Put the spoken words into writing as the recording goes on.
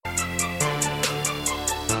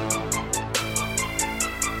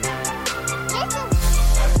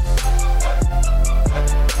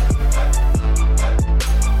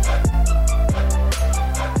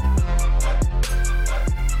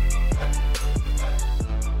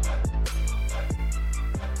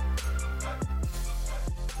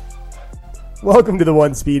Welcome to the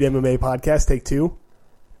One Speed MMA podcast, take two.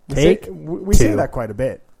 We say that quite a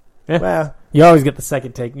bit. Yeah. Well, you always get the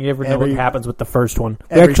second take. You never know what happens with the first one.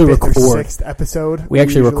 We every actually fifth or record. Sixth episode. We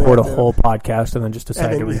actually record a whole podcast and then just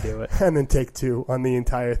decide to redo it. And then take two on the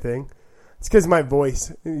entire thing. It's because my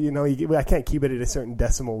voice, I can't keep it at a certain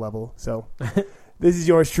decimal level. So this is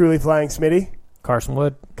yours truly, Flying Smitty. Carson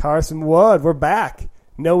Wood. Carson Wood. We're back.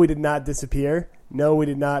 No, we did not disappear. No, we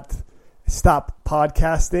did not stop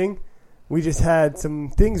podcasting. We just had some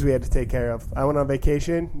things we had to take care of. I went on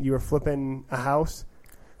vacation. You were flipping a house,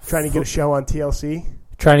 trying to get a show on TLC.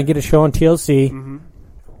 Trying to get a show on TLC. Mm-hmm.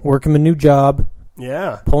 Working a new job.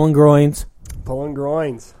 Yeah. Pulling groins.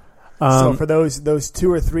 So for those 2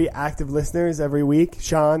 or 3 active listeners every week,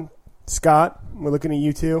 Sean, Scott, we're looking at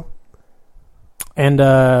you too. And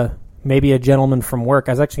maybe a gentleman from work.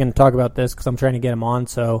 I was actually going to talk about this because I'm trying to get him on.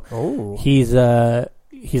 So he's a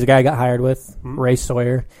guy I got hired with, Ray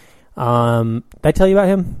Sawyer. Did I tell you about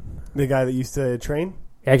him? The guy that used to train?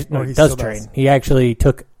 No, he does train. He actually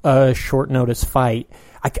took a short notice fight.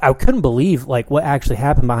 I couldn't believe what actually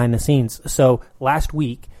happened behind the scenes. So last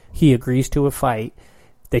week he agrees to a fight.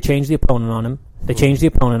 They changed the opponent on him. They changed the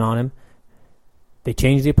opponent on him. They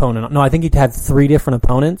changed the opponent. No, I think he had 3 different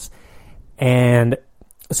opponents. And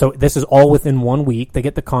so this is all within 1 week. They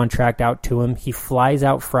get the contract out to him. He flies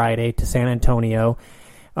out Friday to San Antonio.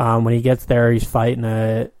 When he gets there, he's fighting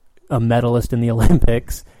a medalist in the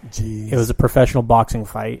Olympics. Jeez. It was a professional boxing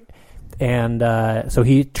fight. And so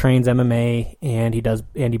he trains MMA and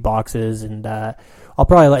he boxes. And I'll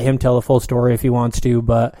probably let him tell the full story if he wants to,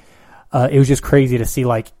 but it was just crazy to see, he's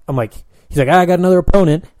like, I got another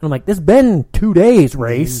opponent. And I'm like, this has been 2 days,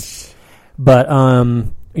 Race. But,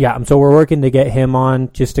 yeah, so we're working to get him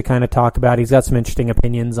on just to kind of talk about, he's got some interesting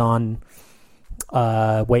opinions on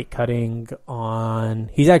weight cutting,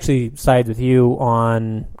 he's actually sides with you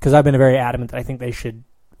on, because I've been very adamant that I think they should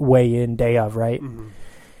weigh in day of, right? Mm-hmm.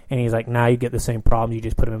 And he's like, you get the same problem, you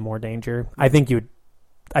just put him in more danger. I think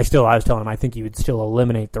I was telling him, I think you would still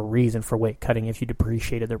eliminate the reason for weight cutting if you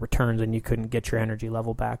depreciated the returns and you couldn't get your energy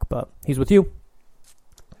level back. But he's with you.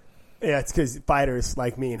 Yeah, it's because fighters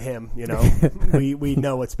like me and him, we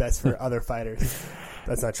know what's best for other fighters.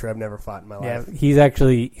 That's not true. I've never fought in my life. Yeah,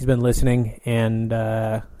 he's been listening and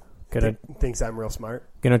thinks I'm real smart.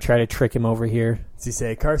 Gonna try to trick him over here. Does he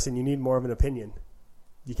say, Carson, you need more of an opinion?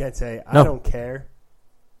 You can't say, No. I don't care.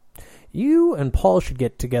 You and Paul should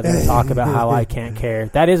get together and talk about how I can't care.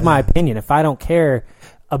 That is my opinion. If I don't care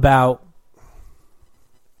about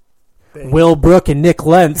Will Brook and Nick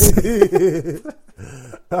Lentz.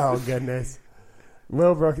 Oh, goodness.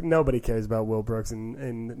 Will Brooks, nobody cares about Will Brooks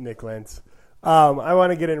and Nick Lentz. I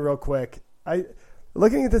want to get in real quick.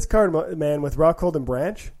 Looking at this card, man, with Rockhold and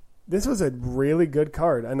Branch, this was a really good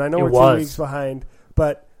card. And I know we're 2 weeks behind,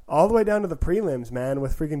 but all the way down to the prelims, man,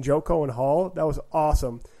 with freaking Joko and Hall, that was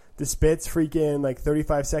awesome. The Spitz freaking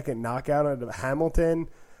 35-second knockout out of Hamilton.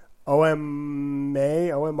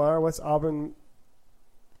 OMR, what's Auburn?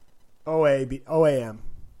 OAM.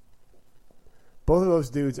 Both of those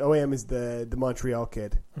dudes, OAM is the Montreal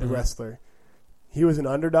kid, the wrestler. He was an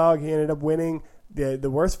underdog. He ended up winning.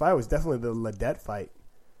 The worst fight was definitely the Ledette fight.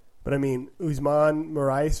 But, I mean, Usman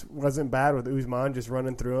Moraes wasn't bad with Usman just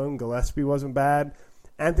running through him. Gillespie wasn't bad.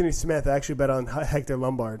 Anthony Smith, I actually bet on Hector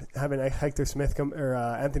Lombard. Having Anthony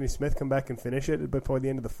Smith come back and finish it before the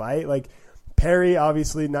end of the fight. Perry,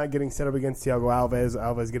 obviously, not getting set up against Thiago Alves.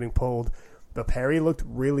 Alves getting pulled. But Perry looked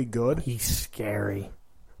really good. He's scary.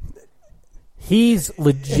 He's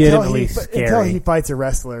legitimately scary. Until he fights a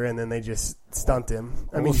wrestler and then they just stunt him.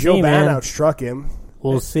 Joe Ban outstruck him.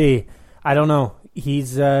 We'll see. I don't know. He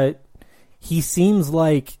seems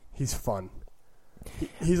like... He's fun.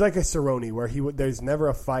 He's like a Cerrone where there's never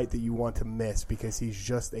a fight that you want to miss because he's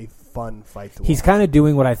just a fun fight to watch. He's kind of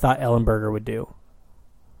doing what I thought Ellenberger would do.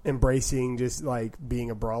 Embracing just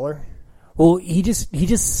being a brawler. Well, he just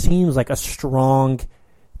seems like a strong,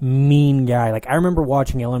 mean guy. I remember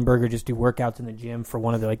watching Ellenberger just do workouts in the gym for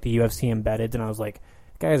one of the UFC embeddeds, and I was like,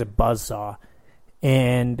 that guy is a buzzsaw.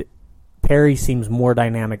 And Perry seems more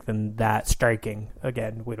dynamic than that. Striking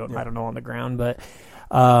again, I don't know on the ground, but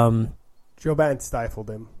Joe Ban stifled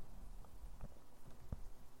him,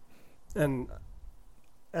 and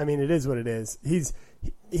it is what it is. He's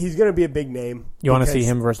going to be a big name. You want to see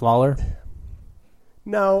him versus Lawler?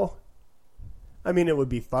 No. It would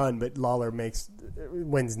be fun, but Lawler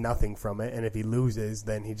wins nothing from it, and if he loses,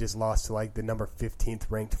 then he just lost to the number 15th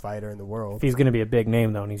ranked fighter in the world. If he's going to be a big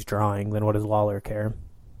name though, and he's drawing, then what does Lawler care?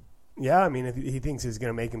 Yeah, if he thinks he's going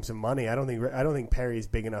to make him some money, I don't think Perry's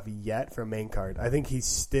big enough yet for a main card. I think he's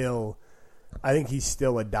still a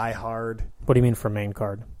diehard. What do you mean for main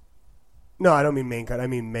card? No, I don't mean main card. I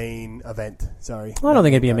mean main event. Sorry. Well, I don't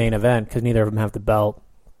think it'd be a main event because neither of them have the belt.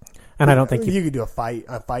 And I don't think you could do a fight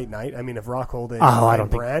night. I mean, if Rockhold and I don't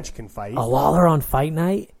Branch can fight. A Lawler on fight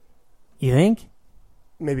night? You think?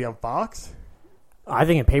 Maybe on Fox? I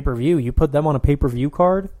think in pay-per-view, you put them on a pay-per-view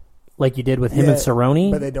card like you did with him and Cerrone.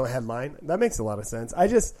 But they don't headline. That makes a lot of sense.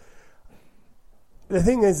 The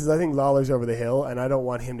thing is I think Lawler's over the hill, and I don't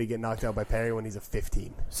want him to get knocked out by Perry when he's a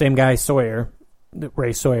 15. Same guy, Sawyer.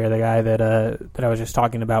 Ray Sawyer, the guy that I was just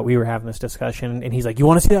talking about. We were having this discussion, and he's like, "You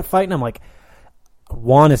want to see that fight?" And I'm like, "I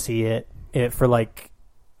want to see it for like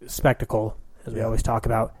spectacle, as we always talk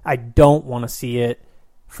about. I don't want to see it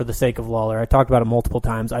for the sake of Lawler. I talked about it multiple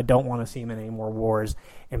times. I don't want to see him in any more wars.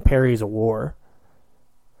 And Perry's a war.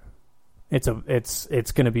 It's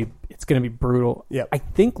gonna be brutal. Yep. I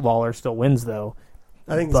think Lawler still wins though.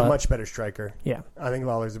 I think he's a much better striker. Yeah, I think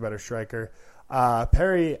Lawler's a better striker.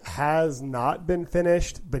 Perry has not been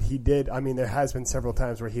finished, but he did. I mean, there has been several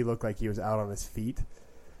times where he looked like he was out on his feet.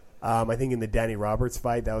 I think in the Danny Roberts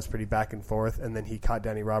fight, that was pretty back and forth, and then he caught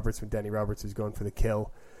Danny Roberts when Danny Roberts was going for the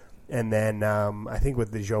kill. And then I think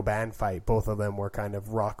with the Joban fight, both of them were kind of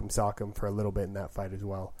rock'em sock'em for a little bit in that fight as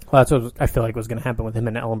well. Well, that's what I feel like was going to happen with him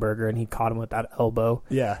and Ellenberger, and he caught him with that elbow.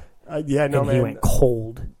 Yeah. And man. He went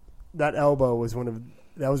cold. That elbow was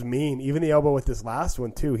that was mean. Even the elbow with this last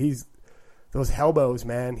one, too. Those elbows,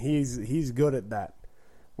 man, he's good at that,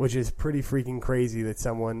 which is pretty freaking crazy that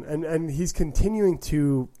someone, and he's continuing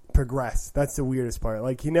to progress. That's the weirdest part.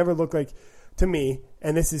 Like, he never looked like, to me,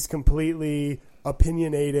 and this is completely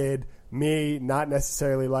opinionated, me not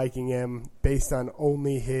necessarily liking him based on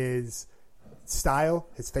only his style,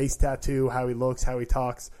 his face tattoo, how he looks, how he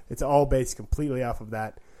talks. It's all based completely off of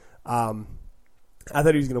that. I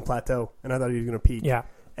thought he was going to plateau, and I thought he was going to peak. Yeah.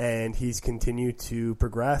 And he's continued to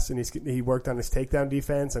progress, and he worked on his takedown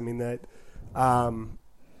defense. I mean, that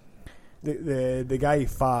the guy he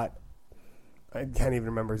fought, I can't even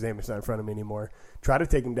remember his name. It's not in front of me anymore. Tried to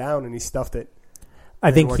take him down, and he stuffed it.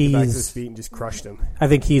 I think he's back to his feet and just crushed him. I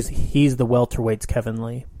think he's the welterweight's Kevin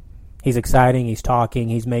Lee. He's exciting. He's talking.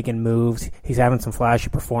 He's making moves. He's having some flashy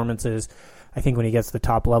performances. I think when he gets to the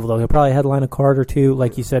top level, though, he'll probably headline a card or two.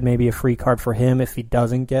 Like you said, maybe a free card for him if he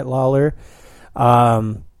doesn't get Lawler.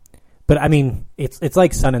 But I mean, it's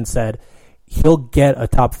like Sonnen said, he'll get a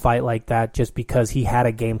top fight like that just because he had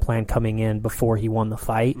a game plan coming in before he won the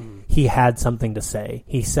fight. He had something to say.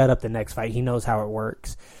 He set up the next fight. He knows how it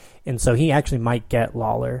works. And so he actually might get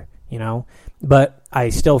Lawler, you know. But I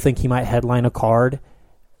still think he might headline a card,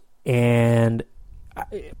 and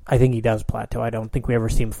I think he does plateau. I don't think we ever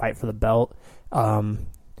see him fight for the belt.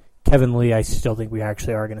 Kevin Lee, I still think we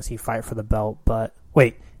actually are going to see fight for the belt. But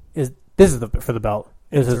wait, this is for the belt?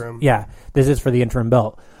 This is for the interim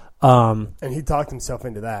belt. And he talked himself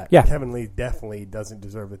into that. Yeah. Kevin Lee definitely doesn't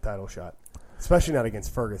deserve the title shot, especially not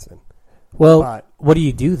against Ferguson. Well, what do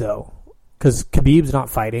you do, though? Because Khabib's not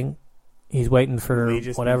fighting. He's waiting for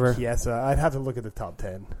whatever. Yes, I'd have to look at the top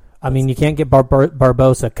 10. I mean, you can't get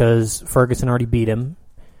Barbosa because Ferguson already beat him.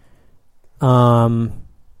 Hold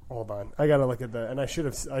on. I got to look at and I should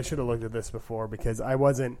have looked at this before because I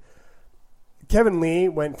wasn't. Kevin Lee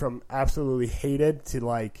went from absolutely hated to,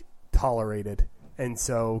 like, tolerated. And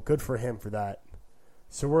so good for him for that.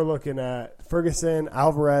 So we're looking at Ferguson,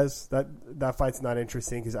 Alvarez. That fight's not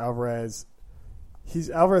interesting because Alvarez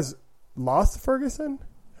lost to Ferguson,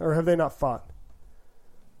 or have they not fought?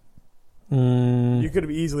 You could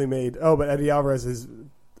have easily made. Oh, but Eddie Alvarez is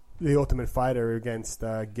the Ultimate Fighter against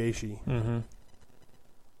Gaethje. Mm-hmm.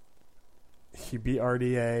 He beat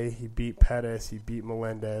RDA. He beat Pettis. He beat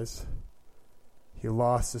Melendez. He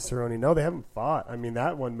lost to Cerrone. No, they haven't fought. I mean,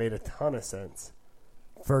 that one made a ton of sense.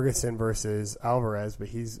 Ferguson versus Alvarez, but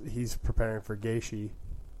he's preparing for Gaethje.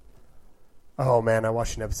 Oh, man, I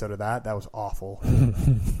watched an episode of that. That was awful.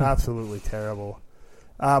 Absolutely terrible.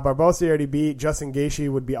 Barbosa already beat. Justin Gaethje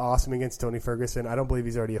would be awesome against Tony Ferguson. I don't believe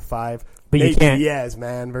he's already a 5. But Nate you can't. Diaz,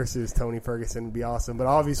 man, versus Tony Ferguson would be awesome. But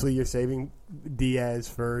obviously you're saving Diaz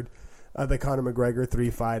for the Conor McGregor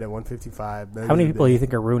 3 fight at 155. How many people do you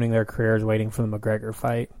think are ruining their careers waiting for the McGregor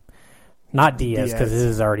fight? Not Diaz, because this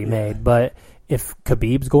is already made. But if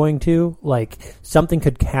Khabib's going to, like, something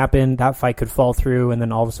could happen, that fight could fall through, and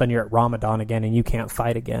then all of a sudden you're at Ramadan again and you can't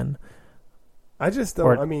fight again. I just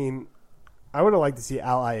don't. I would have liked to see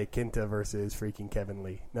Al Iaquinta versus freaking Kevin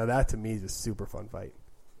Lee. Now that to me is a super fun fight.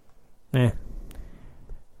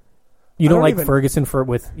 You don't like Ferguson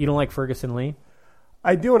you don't like Ferguson Lee?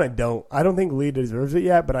 I do and I don't. I don't think Lee deserves it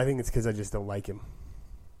yet, but I think it's because I just don't like him.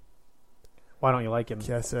 Why don't you like him?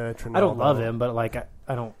 Chiesa, I don't love him, but like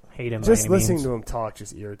I don't hate him. Just by any listening means. to him talk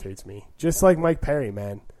just irritates me. Just like Mike Perry,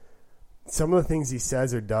 man. some of the things he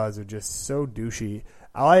says or does are just so douchey.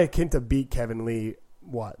 Iaquinta beat Kevin Lee,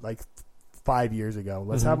 like 5 years ago.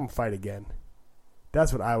 Let's have him fight again.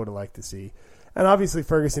 That's what I would have liked to see. And obviously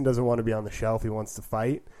Ferguson doesn't want to be on the shelf. He wants to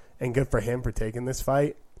fight, and good for him for taking this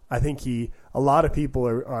fight. I think a lot of people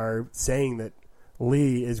are saying that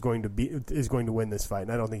Lee is going to win this fight,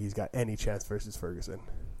 and I don't think he's got any chance versus Ferguson.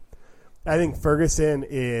 I think Ferguson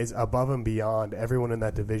is above and beyond everyone in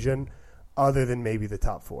that division, other than maybe the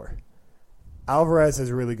top 4. Alvarez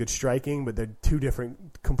has really good striking, but they're two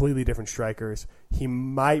completely different strikers. He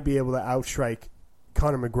might be able to outstrike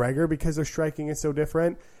Conor McGregor because their striking is so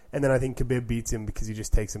different, and then I think Khabib beats him because he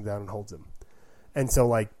just takes him down and holds him. And so,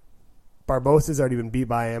 like, Barbosa's already been beat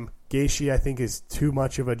by him. Gaethje, I think, is too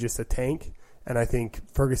much of just a tank, and I think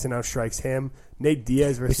Ferguson outstrikes him. Nate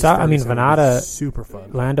Diaz versus Ferguson Venata, super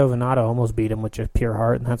fun. Lando Venata almost beat him with just pure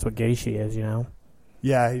heart, and that's what Gaethje is, you know?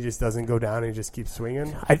 Yeah, he just doesn't go down. He just keeps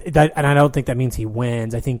swinging. And I don't think that means he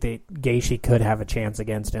wins. I think that Gaethje could have a chance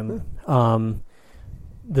against him.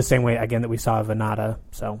 The same way, again, that we saw Venata.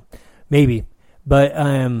 So, maybe. But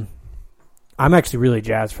I'm actually really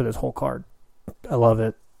jazzed for this whole card. I love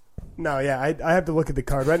it. No, yeah, I have to look at the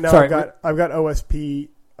card. Right now, Sorry, I've got OSP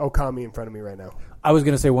Okami in front of me right now. I was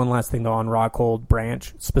going to say one last thing, though, on Rockhold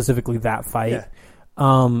Branch, specifically that fight.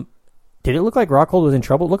 Yeah. Did it look like Rockhold was in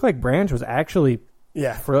trouble? It looked like Branch was actually...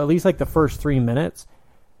 Yeah, for at least like the first 3 minutes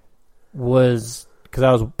was because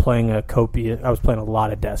I was playing I was playing a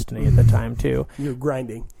lot of Destiny at the time too. You're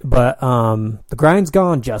grinding, but the grind's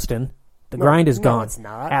gone, Justin. The grind is gone. No, it's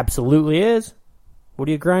not. Absolutely is. What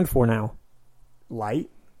do you grind for now? Light?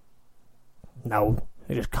 No,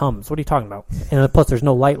 it just comes. What are you talking about? And plus, there's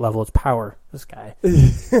no light level; it's power. This guy.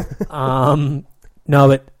 No,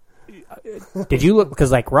 but. Did you look?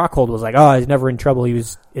 Because like Rockhold was like, oh, he's never in trouble.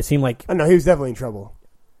 It seemed like. Oh, no, he was definitely in trouble.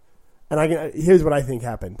 And here's what I think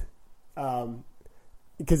happened.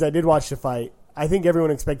 Because I did watch the fight. I think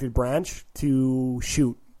everyone expected Branch to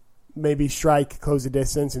shoot, maybe strike, close the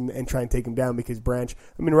distance, and try and take him down. Because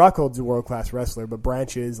Rockhold's a world class wrestler, but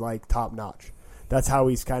Branch is like top notch. That's how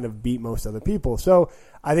he's kind of beat most other people. So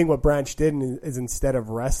I think what Branch did is instead of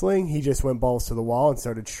wrestling, he just went balls to the wall and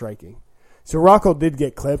started striking. So Rockhold did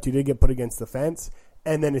get clipped. He did get put against the fence.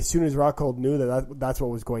 And then as soon as Rockhold knew that's what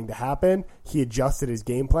was going to happen, he adjusted his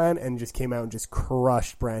game plan and just came out and just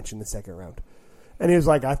crushed Branch in the second round. And he was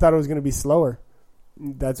like, I thought it was going to be slower.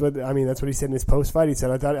 That's what he said in his post-fight. He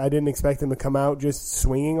said, I didn't expect him to come out just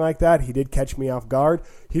swinging like that. He did catch me off guard.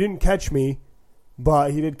 He didn't catch me, but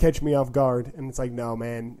he did catch me off guard. And it's like, no,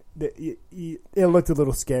 man, it looked a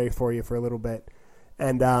little scary for you for a little bit.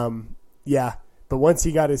 And, yeah. But once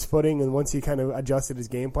he got his footing and once he kind of adjusted his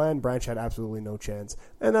game plan, Branch had absolutely no chance.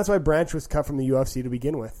 And that's why Branch was cut from the UFC to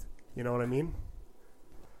begin with. You know what I mean?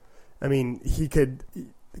 I mean, he could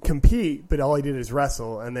compete, but all he did is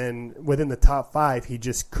wrestle. And then within the top 5, he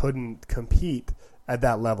just couldn't compete at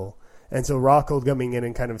that level. And so Rockhold coming in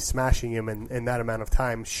and kind of smashing him in that amount of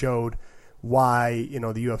time showed why,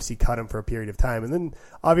 the UFC cut him for a period of time. And then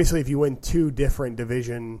obviously if you win 2 different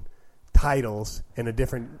division titles in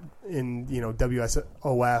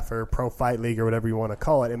WSOF or Pro Fight League or whatever you want to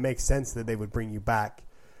call it, it makes sense that they would bring you back.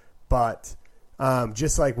 But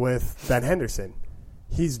just like with Ben Henderson,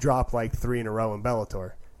 he's dropped like 3 in a row in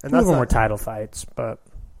Bellator, and that's more title fights. But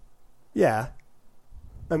yeah,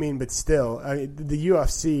 but still, the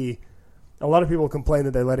UFC. A lot of people complain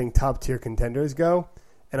that they're letting top tier contenders go,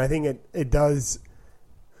 and I think it does.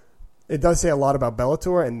 It does say a lot about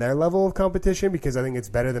Bellator and their level of competition because I think it's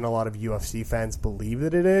better than a lot of UFC fans believe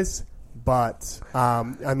that it is. But,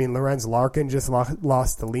 Lorenz Larkin just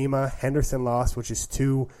lost to Lima. Henderson lost, which is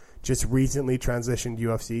 2 just recently transitioned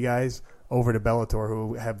UFC guys over to Bellator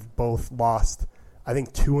who have both lost, I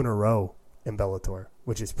think, 2 in a row in Bellator,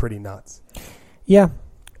 which is pretty nuts. Yeah.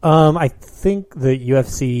 I think the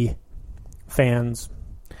UFC fans...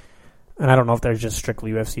 And I don't know if there's just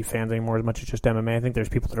strictly UFC fans anymore as much as just MMA. I think there's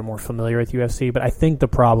people that are more familiar with UFC. But I think the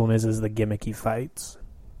problem is the gimmicky fights.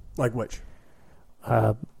 Like which?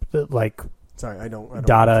 Sorry, I don't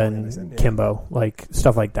Dada and Kimbo. Like,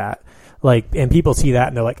 stuff like that. And people see that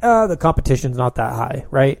and they're like, oh, the competition's not that high,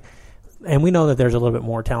 right? And we know that there's a little bit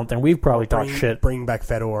more talent there. We've probably talked shit. Bring back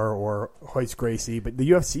Fedor or Royce Gracie. But the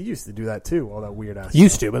UFC used to do that too, all that weird ass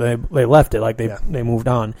Used stuff. to, but they left it. They moved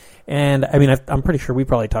on. And, I'm pretty sure we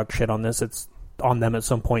probably talked shit on this. It's on them at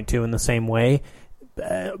some point too in the same way.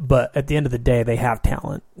 But at the end of the day, they have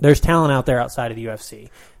talent. There's talent out there outside of the UFC.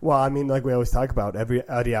 Well, like we always talk about,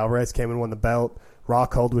 Eddie Alvarez came and won the belt.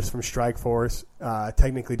 Rockhold was from Strikeforce.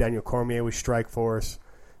 Technically, Daniel Cormier was Strikeforce.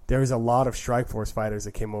 There was a lot of Strikeforce fighters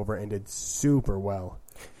that came over and did super well.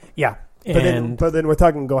 Yeah. But then we're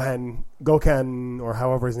talking Gokhan, or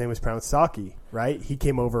however his name was pronounced, Saki, right? He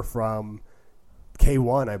came over from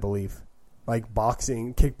K1, I believe, like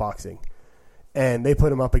kickboxing. And they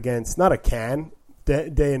put him up against, not a can.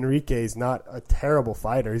 De Enrique is not a terrible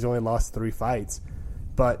fighter. He's only lost 3 fights.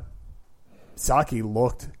 But Saki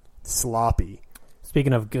looked sloppy.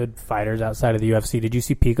 Speaking of good fighters outside of the UFC, did you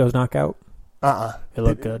see Pico's knockout? It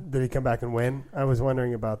looked good. Did he come back and win? I was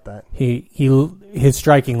wondering about that. His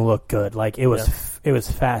striking looked good. Like it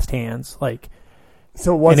was fast hands. Like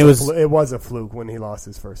so it was a fluke when he lost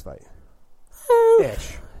his first fight.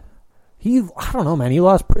 Ish. I don't know, man. He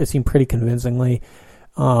lost. It seemed pretty convincingly,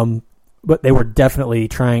 but they were definitely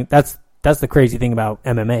trying. That's the crazy thing about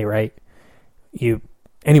MMA, right?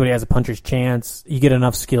 Anybody has a puncher's chance. You get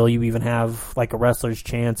enough skill, you even have like a wrestler's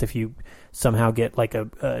chance if you somehow get like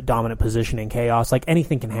a dominant position in chaos. Like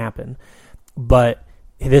anything can happen. But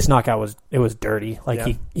this knockout was dirty.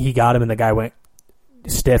 Like he got him and the guy went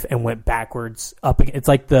stiff and went backwards up. It's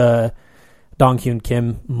like the Dong Hyun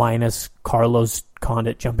Kim minus Carlos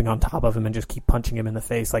Condit jumping on top of him and just keep punching him in the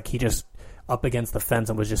face. Like he just up against the fence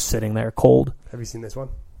and was just sitting there cold. Have you seen this one?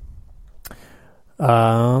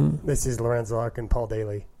 This is Lorenzo Larkin, Paul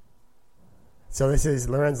Daly. So this is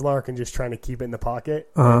Lorenzo Larkin just trying to keep it in the pocket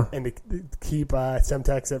and to keep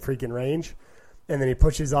Semtex at freaking range. And then he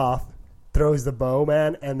pushes off, throws the bow,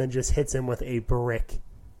 man, and then just hits him with a brick.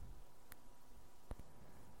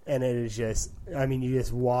 And it is just, I mean, you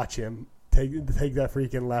just watch him take that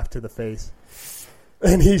freaking left to the face.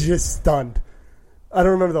 And he's just stunned. I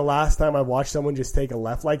don't remember the last time I watched someone just take a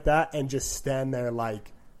left like that and just stand there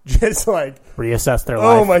like, just like reassess their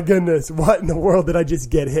life. Oh my goodness, what in the world did I just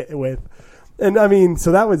get hit with? And I mean,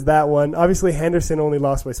 so that was that one. Obviously, Henderson only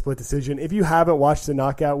lost by split decision. If you haven't watched the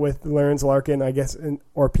knockout with Lorenz Larkin, I guess,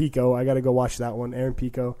 or Pico, I got to go watch that one. Aaron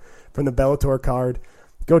Pico from the Bellator card.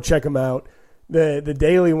 Go check him out. The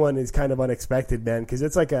Daily one is kind of unexpected, man, because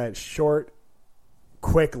it's like a short,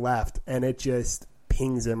 quick left, and it just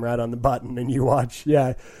pings him right on the button. And you watch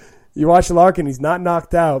Larkin. He's not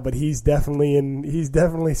knocked out, but he's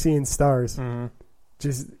definitely seeing stars.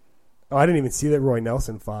 Mm-hmm. I didn't even see that Roy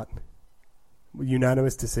Nelson fought.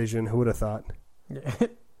 Unanimous decision. Who would have thought?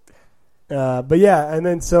 But yeah, and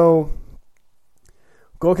then so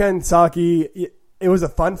Gokhan Saki, it was a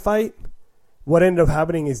fun fight. What ended up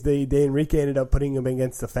happening is De Enrique ended up putting him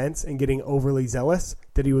against the fence and getting overly zealous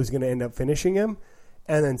that he was going to end up finishing him,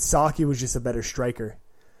 and then Saki was just a better striker.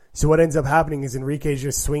 So what ends up happening is Enrique's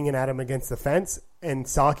just swinging at him against the fence, and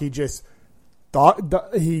Saki just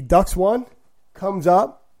he ducks one, comes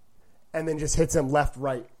up, and then just hits him left,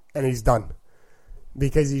 right, and he's done.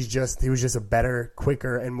 Because he was just a better,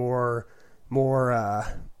 quicker, and more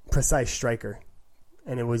precise striker,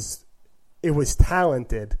 and it was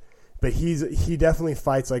talented, but he definitely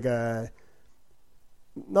fights like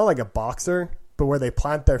not like a boxer, but where they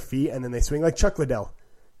plant their feet and then they swing like Chuck Liddell.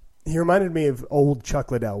 He reminded me of old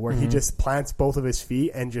Chuck Liddell, where he just plants both of his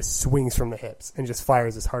feet and just swings from the hips and just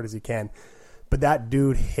fires as hard as he can. But that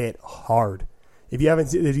dude hit hard. If you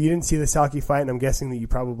didn't see the Saki fight, and I'm guessing that you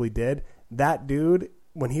probably did. That dude,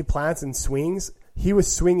 when he plants and swings, he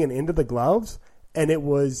was swinging into the gloves, and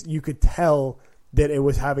you could tell that it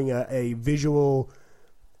was having a visual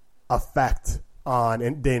effect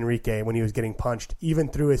on De Enrique when he was getting punched, even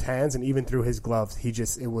through his hands and even through his gloves.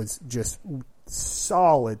 It was just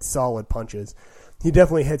solid punches. He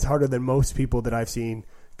definitely hits harder than most people that I've seen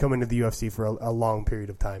come into the UFC for a long period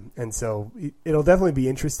of time. And so it'll definitely be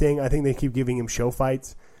interesting. I think they keep giving him show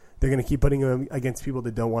fights. They're going to keep putting him against people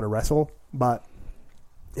that don't want to wrestle, but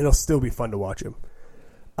it'll still be fun to watch him.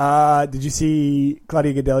 Did you see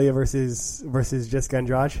Claudia Gadelha versus Jessica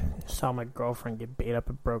Andrade? I saw my girlfriend get beat up.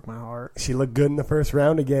 It broke my heart. She looked good in the first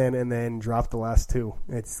round again and then dropped the last two.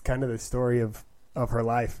 It's kind of the story of her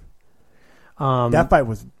life. That fight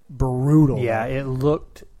was brutal. Yeah, it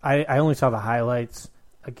looked... I only saw the highlights.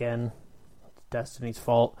 Again, it's Destiny's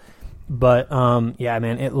fault. But, yeah,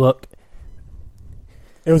 man, it looked...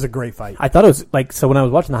 It was a great fight. I thought it was like, so when I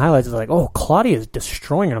was watching the highlights, I was like, oh, Claudia is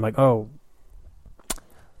destroying her. I'm like, oh,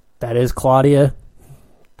 that is Claudia.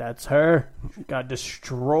 That's her. She got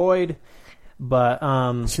destroyed. But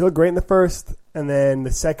she looked great in the first, and then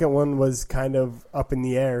the second one was kind of up in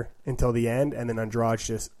the air until the end, and then Andrade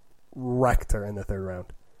just wrecked her in the third round.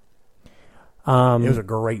 It was a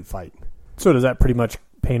great fight. So does that pretty much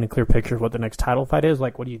paint a clear picture of what the next title fight is?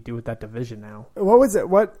 Like, what do you do with that division now? What was it?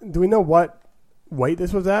 Do we know what weight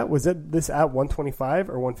this was at? Was this at 125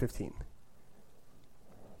 or 115?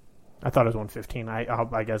 I thought it was 115.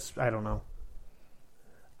 I guess, I don't know.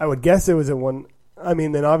 I would guess it was at one. I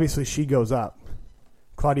mean, then obviously she goes up.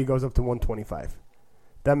 Claudia goes up to 125.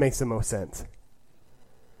 That makes the most sense.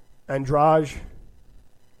 Andrade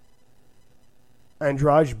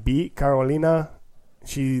beat Carolina.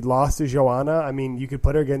 She lost to Joanna. I mean, you could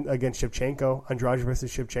put her against Shevchenko. Andrade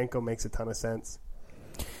versus Shevchenko makes a ton of sense.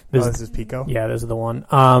 This is Pico. Yeah, this is the one.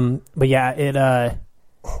 But yeah, it.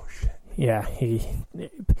 Oh shit. Yeah,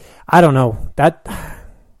 I don't know that.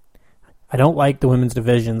 I don't like the women's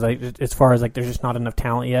divisions. As far as like, there's just not enough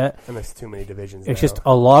talent yet. And there's too many divisions. It's just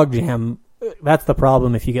a logjam. That's the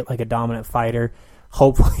problem. If you get like a dominant fighter,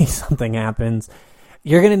 hopefully something happens.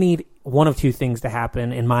 You're gonna need one of two things to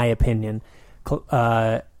happen, in my opinion.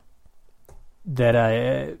 That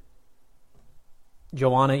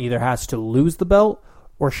Joanna either has to lose the belt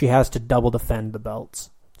or she has to double defend the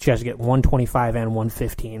belts. She has to get 125 and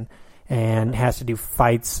 115 and has to do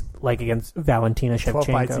fights like against Valentina Shevchenko. 12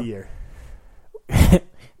 fights a year.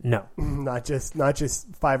 No. Not just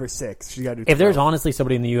 5 or 6. She got to do 12. If there's honestly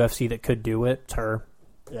somebody in the UFC that could do it, it's her.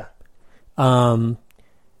 Yeah.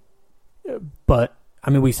 But I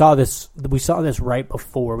mean, we saw this right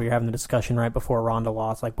before we were having the discussion right before Ronda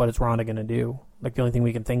lost. Like, what is Ronda going to do? Like, the only thing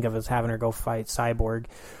we can think of is having her go fight Cyborg,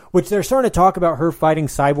 which they're starting to talk about her fighting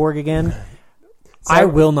Cyborg again. I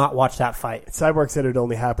will not watch that fight. Cyborg said it would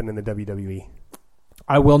only happen in the WWE.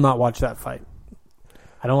 I will not watch that fight.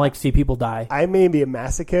 I don't like to see people die. I may be a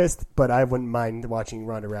masochist, but I wouldn't mind watching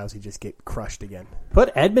Ronda Rousey just get crushed again.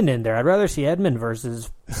 Put Edmund in there. I'd rather see Edmund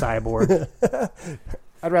versus Cyborg.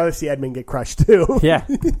 I'd rather see Edmund get crushed too. Yeah.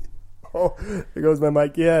 Oh, there goes my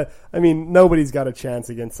mic. Yeah. I mean, nobody's got a chance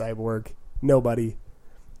against Cyborg. Nobody.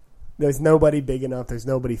 There's nobody big enough. There's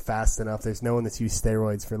nobody fast enough. There's no one that's used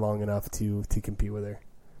steroids for long enough to compete with her.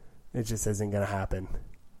 It just isn't going to happen.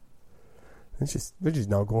 It's just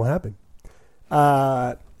not going to happen.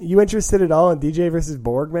 You interested at all in DJ versus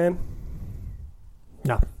Borg, man?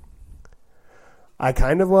 No. I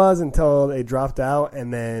kind of was until they dropped out,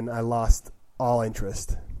 and then I lost all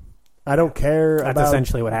interest. I don't care That's about...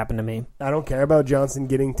 essentially what happened to me. I don't care about Johnson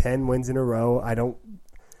getting 10 wins in a row.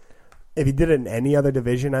 If he did it in any other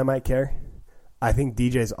division, I might care. I think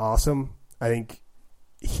DJ's awesome. I think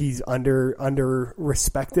he's under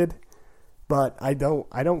respected, but I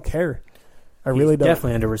don't care. I really don't.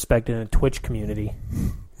 Definitely under respected in the Twitch community.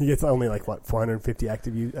 He gets only 450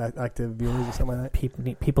 active viewers or something like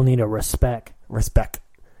that. People need a respect. Respect.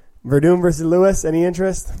 Verdum versus Lewis. Any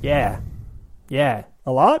interest? Yeah. A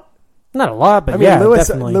lot? Not a lot, but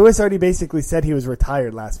definitely. Lewis already basically said he was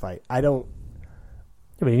retired last fight. Yeah,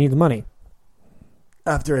 but he needs money.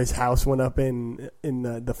 After his house went up in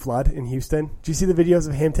the flood in Houston. Did you see the videos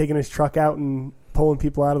of him taking his truck out and pulling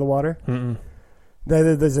people out of the water? Mm-mm.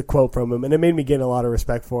 There's a quote from him, and it made me gain a lot of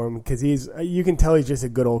respect for him because you can tell he's just a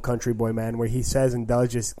good old country boy, man, where he says and does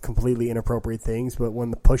just completely inappropriate things, but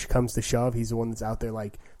when the push comes to shove, he's the one that's out there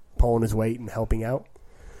pulling his weight and helping out.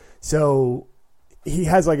 So he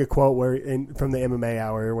has a quote from the MMA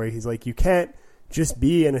Hour where he's like, you can't just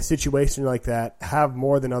be in a situation like that, have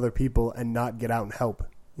more than other people, and not get out and help.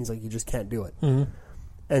 He's like, you just can't do it. Mm-hmm.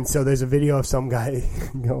 And so there's a video of some guy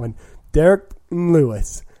going, Derek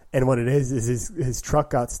Lewis. And what it is his truck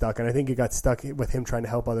got stuck, and I think it got stuck with him trying to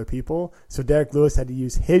help other people. So Derek Lewis had to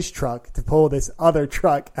use his truck to pull this other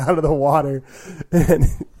truck out of the water. And,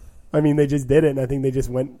 I mean, they just did it, and I think they just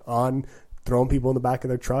went on throwing people in the back of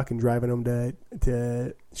their truck and driving them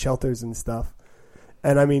to shelters and stuff.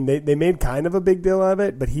 And, I mean, they made kind of a big deal of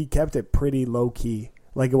it, but he kept it pretty low-key.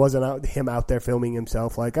 It wasn't him out there filming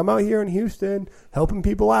himself I'm out here in Houston helping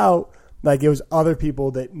people out. It was other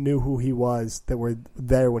people that knew who he was that were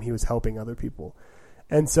there when he was helping other people.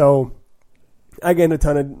 And so I gained a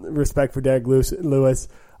ton of respect for Derek Lewis.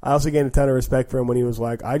 I also gained a ton of respect for him when he was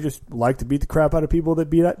like, I just like to beat the crap out of people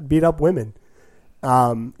that beat up women.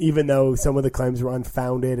 Even though some of the claims were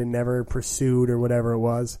unfounded and never pursued or whatever it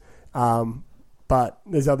was. But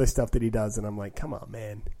there's other stuff that he does, and I'm like, come on,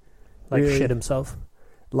 man. Really? Shit himself?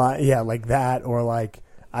 Like that, or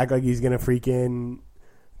act like he's going to freaking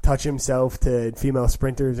touch himself to female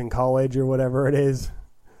sprinters in college or whatever it is.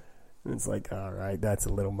 And it's like, all right, that's a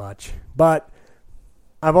little much. But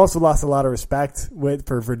I've also lost a lot of respect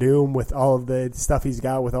for Verdum with all of the stuff he's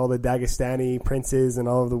got with all the Dagestani princes and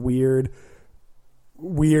all of the weird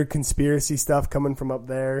conspiracy stuff coming from up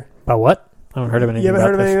there. About what? I haven't heard of anything. You haven't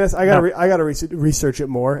heard of any of this? I got No. to research it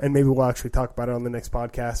more, and maybe we'll actually talk about it on the next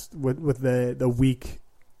podcast with the week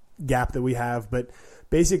gap that we have. But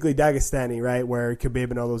basically, Dagestani, right, where Khabib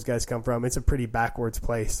and all those guys come from, it's a pretty backwards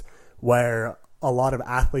place where a lot of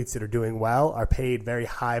athletes that are doing well are paid very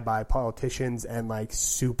high by politicians and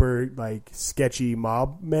super sketchy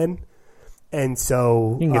mob men. And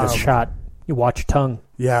so you can get a shot. You watch your tongue.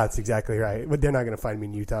 Yeah, that's exactly right. But they're not going to find me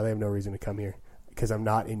in Utah. They have no reason to come here. because I'm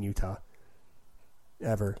not in Utah.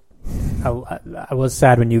 Ever. I was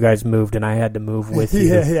sad when you guys moved, and I had to move with you.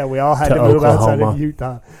 Yeah, we all had to move outside of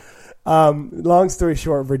Utah. Long story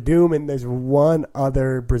short, Verdum, and there's one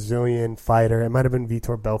other Brazilian fighter. It might have been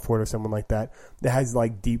Vitor Belfort or someone like that has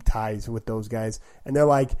like deep ties with those guys, and they're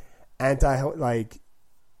like anti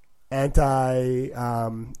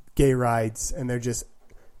gay rights, and they're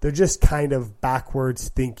just kind of backwards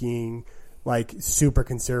thinking, like super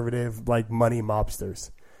conservative, like money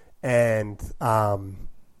mobsters, and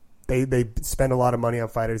They spend a lot of money on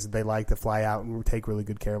fighters that they like to fly out and take really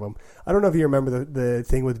good care of them. I don't know if you remember the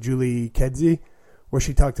thing with Julie Kedzie, where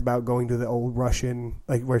she talked about going to the old Russian,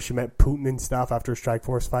 like where she met Putin and stuff after a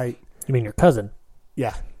Strikeforce fight. You mean your cousin?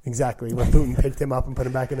 Yeah, exactly. When Putin picked him up and put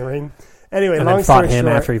him back in the ring. Anyway, and long then fought story him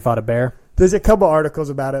short, after he fought a bear. There's a couple articles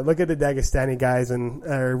about it. Look at the Dagestani guys and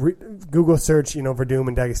Google search, Verdum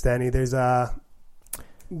and Dagestani. There's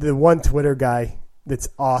the one Twitter guy that's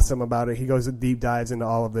awesome about it. He goes in deep dives into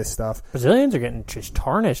all of this stuff. Brazilians are getting just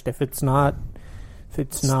tarnished if it's not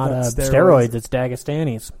steroids, it's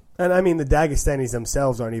Dagestanis. And I mean, the Dagestanis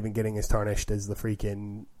themselves aren't even getting as tarnished as the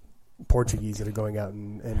freaking Portuguese that are going out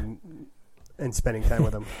and spending time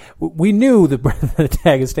with them. We knew the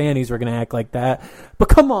Dagestanis were going to act like that, but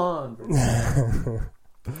come on.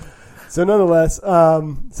 So nonetheless,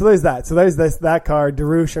 so there's that. So there's that card.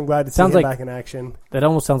 Darush, I'm glad to see him back in action. That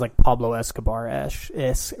almost sounds like Pablo Escobar-esque.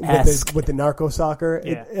 With the narco soccer,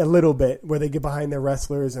 yeah. A little bit, where they get behind their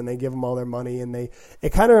wrestlers and they give them all their money. And it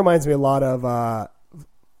kind of reminds me a lot of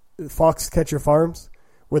Foxcatcher Farms,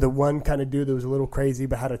 where the one kind of dude that was a little crazy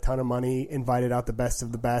but had a ton of money invited out the best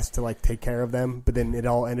of the best to like take care of them. But then it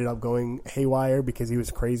all ended up going haywire because he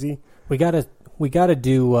was crazy. We gotta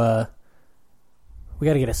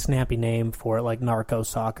get a snappy name for it, like narco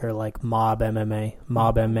soccer, like Mob MMA.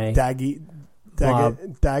 Dagam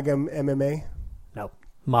MMA? No.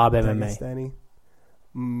 Mob MMA. Dagestani?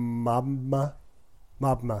 Mobma?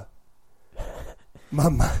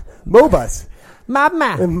 Mobus.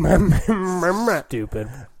 Mobma. Stupid.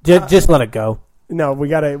 Just let it go. No, we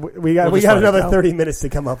got another 30 minutes to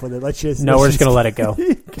come up with it. We're just gonna let it go.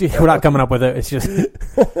 We're not coming up with it. It's just.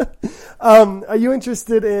 Are you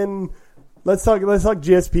interested in? Let's talk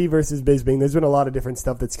GSP versus Bisping. There's been a lot of different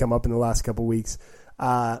stuff that's come up in the last couple weeks.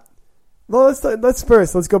 Well,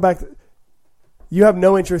 let's go back. You have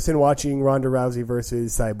no interest in watching Ronda Rousey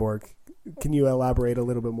versus Cyborg. Can you elaborate a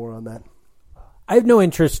little bit more on that? I have no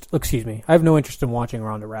interest. Excuse me. I have no interest in watching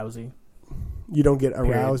Ronda Rousey. You don't get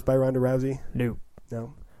aroused by Ronda Rousey?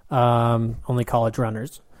 No. Only college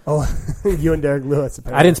runners. Oh, you and Derek Lewis.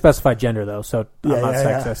 Apparently. I didn't specify gender though, so I'm not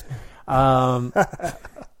sexist. Yeah.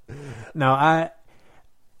 No,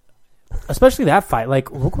 especially that fight.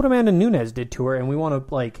 Like, look what Amanda Nunes did to her, and we want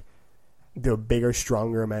to like do a bigger,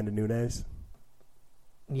 stronger Amanda Nunes.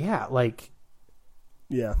 Yeah, like,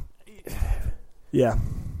 yeah.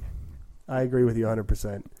 I agree with you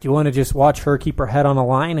 100%. Do you want to just watch her keep her head on a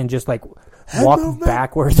line and just like walk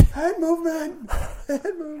backwards? Head movement.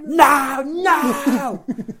 No.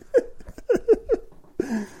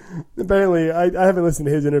 Apparently, I haven't listened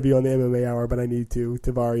to his interview on the MMA Hour, but I need to.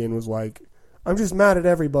 Tavarian was like, I'm just mad at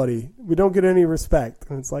everybody. We don't get any respect.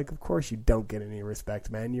 And it's like, of course you don't get any respect,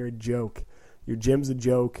 man. You're a joke. Your gym's a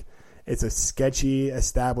joke. It's a sketchy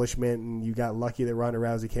establishment, and you got lucky that Ronda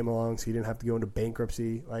Rousey came along so you didn't have to go into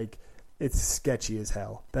bankruptcy. Like, it's sketchy as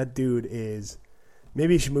hell. That dude is...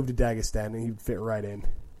 Maybe he should move to Dagestan, and he'd fit right in.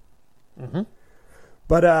 Mm-hmm.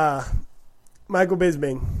 But Michael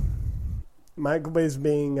Bisping,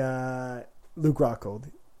 Luke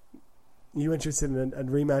Rockhold. You interested in a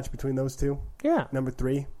rematch between those two? Yeah. Number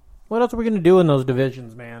 3? What else are we going to do in those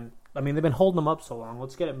divisions, man? I mean, they've been holding them up so long.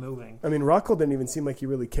 Let's get it moving. I mean, Rockhold didn't even seem like he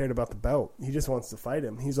really cared about the belt. He just wants to fight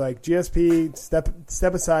him. He's like, GSP,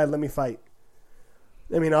 step aside, let me fight.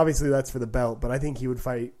 I mean, obviously that's for the belt, but I think he would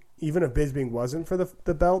fight. Even if Bisping wasn't for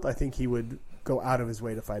the belt, I think he would go out of his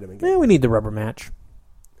way to fight him again. Yeah, we need the rubber match.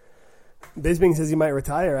 Bisping says he might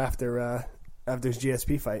retire after his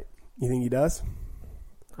GSP fight. You think he does?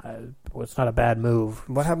 Well, it's not a bad move.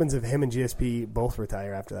 What happens if him and GSP both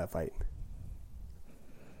retire after that fight?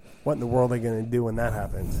 What in the world are they going to do when that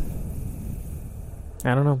happens?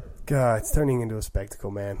 I don't know. God, it's turning into a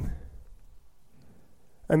spectacle, man.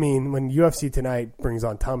 I mean, when UFC Tonight brings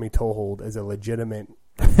on Tommy Toehold as a legitimate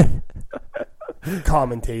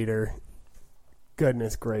commentator,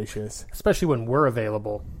 goodness gracious. Especially when we're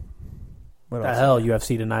available. What the hell,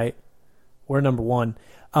 UFC Tonight? We're number 1.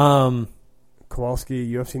 Kowalski,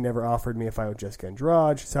 UFC never offered me a fight with Jessica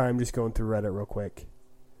Andrade. Sorry, I'm just going through Reddit real quick.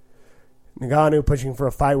 Ngannou pushing for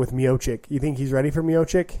a fight with Miocic. You think he's ready for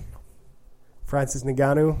Miocic? Francis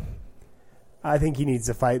Ngannou? I think he needs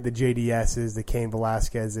to fight the JDSs, the Cain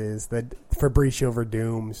Velasquez's, the Fabricio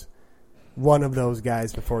Verdums, one of those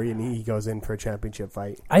guys before he goes in for a championship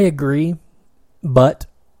fight. I agree, but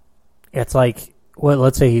it's like, well,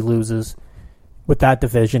 let's say he loses. With that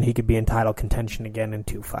division, he could be in title contention again in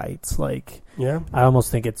 2 fights. Like, yeah, I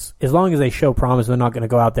almost think it's, as long as they show promise, they're not going to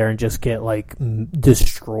go out there and just get like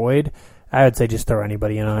destroyed. I would say just throw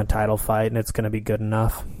anybody in on a title fight, and it's going to be good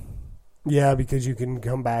enough. Yeah, because you can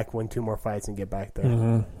come back, win 2 more fights, and get back there.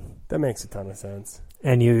 Mm-hmm. That makes a ton of sense.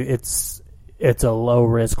 And it's a low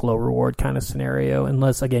risk, low reward kind of scenario,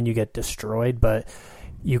 unless again you get destroyed. But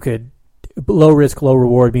you could low risk, low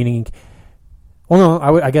reward, meaning. Well,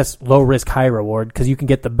 no, I guess low risk, high reward, because you can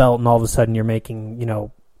get the belt, and all of a sudden you're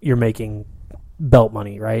making belt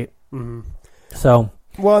money, right? Mm-hmm. So,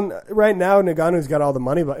 well, right now Ngannou's got all the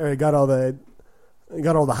money, but got all the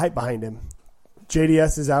hype behind him.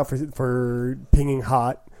 JDS is out for pinging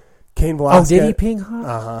hot. Cain Velasquez. Oh, did he ping hot?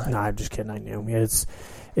 Uh-huh. No, I'm just kidding. I knew.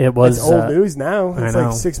 It was it's old news now. It's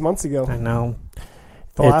like 6 months ago. I know.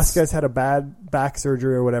 Velasquez had a bad back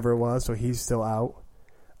surgery or whatever it was, so he's still out.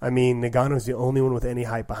 I mean, Ngannou's the only one with any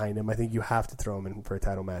hype behind him. I think you have to throw him in for a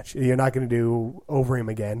title match. You're not going to do Overeem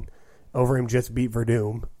again. Overeem just beat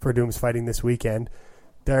Verdum. Verdum's fighting this weekend.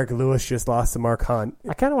 Derek Lewis just lost to Mark Hunt.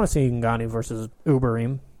 I kind of want to see Ngannou versus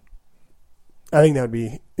Uberim. I think that would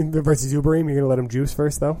be versus Uberim. You're going to let him juice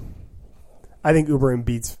first, though? I think Uberim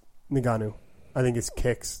beats Ngannou. I think his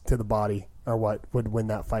kicks to the body are what would win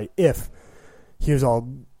that fight if he was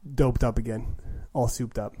all doped up again, all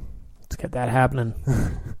souped up. Let's get that happening.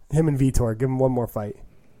 Him and Vitor. Give him one more fight.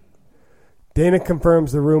 Dana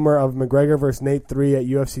confirms the rumor of McGregor versus Nate 3 at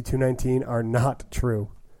UFC 219 are not true.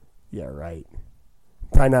 Yeah, right.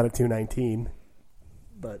 Probably not at 219,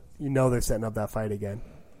 but you know they're setting up that fight again.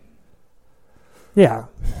 Yeah,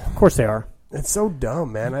 of course they are. It's so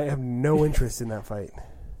dumb, man. I have no interest in that fight.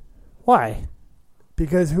 Why?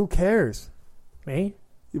 Because who cares? Me?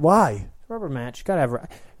 Why? Rubber match. You gotta have.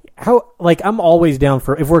 How? Like, I'm always down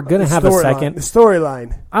for, if we're gonna have a second. The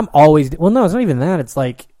storyline. I'm always. Well, no, it's not even that. It's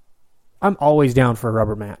like, I'm always down for a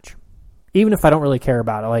rubber match, even if I don't really care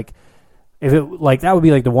about it. Like, if it like that would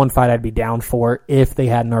be like the one fight I'd be down for if they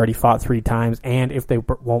hadn't already fought 3 times, and if they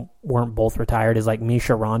weren't both retired. Is like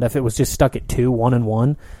Misha Ronda. If it was just stuck at 2,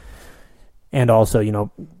 1-1, and also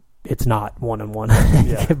it's not 1-1.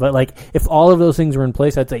 Yeah. But like, if all of those things were in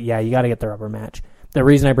place, I'd say yeah, you got to get the rubber match. The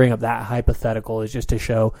reason I bring up that hypothetical is just to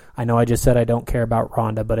show. I know I just said I don't care about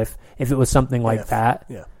Ronda, but if it was something like that,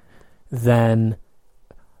 then.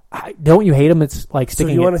 Don't you hate him? It's like sticking.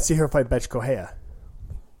 So you want to see her fight Bethe Correia?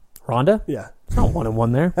 Ronda? Yeah, it's not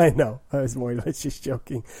 1-1 there. I know. I was just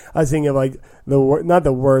joking. I was thinking of like not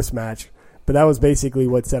the worst match, but that was basically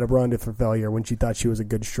what set up Ronda for failure when she thought she was a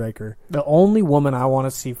good striker. The only woman I want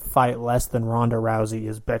to see fight less than Ronda Rousey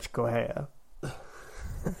is Bethe Correia.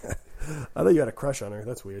 I thought you had a crush on her.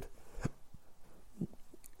 That's weird.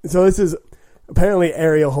 So this is. Apparently,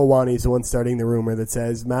 Ariel Helwani is the one starting the rumor that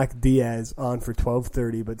says Mac Diaz on for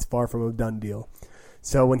 12:30, but it's far from a done deal.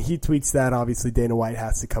 So when he tweets that, obviously Dana White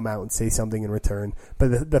has to come out and say something in return.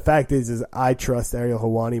 But the fact is I trust Ariel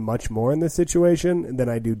Helwani much more in this situation than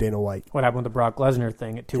I do Dana White. What happened with the Brock Lesnar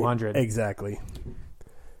thing at 200? Exactly.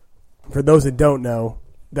 For those that don't know,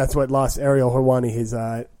 that's what lost Ariel Helwani his.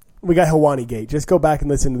 We got Helwani Gate. Just go back and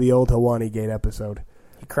listen to the old Helwani Gate episode.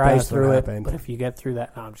 He cries through it, but if you get through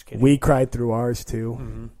that... No, I'm just kidding. We cried through ours, too.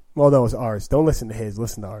 Mm-hmm. Well, that was ours. Don't listen to his.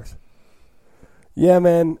 Listen to ours. Yeah,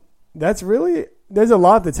 man. That's really... There's a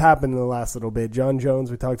lot that's happened in the last little bit. John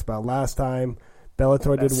Jones, we talked about last time.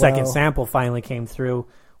 Bellator did well. Second sample finally came through,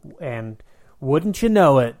 and wouldn't you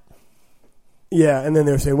know it? Yeah, and then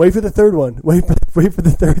they were saying, wait for the third one. Wait for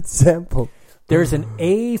the third sample. There's an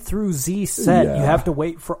A through Z set. Yeah. You have to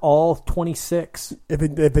wait for all 26. If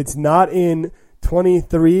it's not in...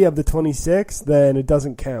 23 of the 26, then it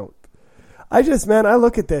doesn't count. I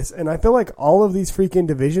look at this, and I feel like all of these freaking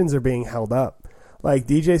divisions are being held up. Like,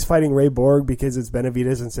 DJ's fighting Ray Borg because it's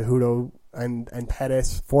Benavidez and Cejudo and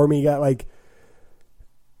Pettis. For me, got, like,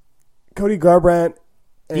 Cody Garbrandt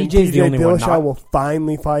and DJ's DJ Dillashaw will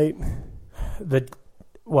finally fight.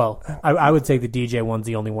 I would say the DJ one's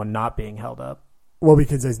the only one not being held up. Well,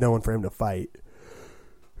 because there's no one for him to fight.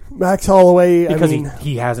 Max Holloway, because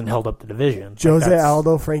he hasn't held up the division. Jose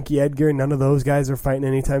Aldo, Frankie Edgar, none of those guys are fighting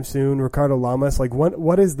anytime soon. Ricardo Lamas, like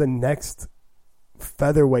what is the next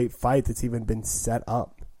featherweight fight that's even been set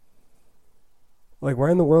up? Like, where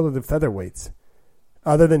in the world are the featherweights?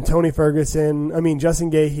 Other than Tony Ferguson,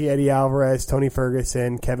 Justin Gaethje, Eddie Alvarez, Tony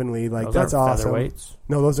Ferguson, Kevin Lee, like, that's awesome. Featherweights?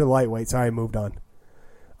 No, those are lightweights. Sorry, I moved on.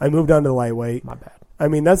 I moved on to the lightweight. My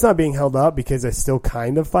bad. That's not being held up because they're still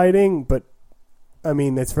kind of fighting, but I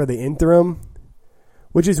mean, it's for the interim,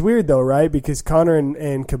 which is weird though, right? Because Conor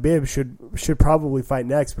and Khabib should probably fight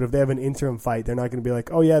next, but if they have an interim fight, they're not going to be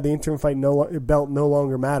like, oh yeah, the interim fight belt no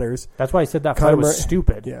longer matters. That's why I said that fight was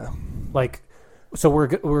stupid. Yeah, like, so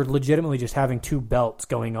we're legitimately just having two belts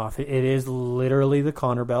going off. It is literally the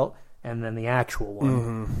Conor belt and then the actual one.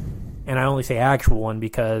 Mm-hmm. And I only say actual one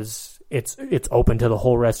because it's open to the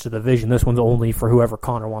whole rest of the division. This one's only for whoever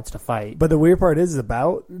Conor wants to fight. But the weird part is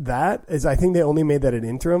about that is I think they only made that an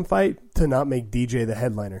interim fight to not make DJ the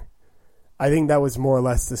headliner. I think that was more or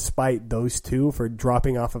less to spite those two for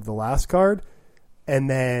dropping off of the last card, and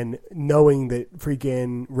then knowing that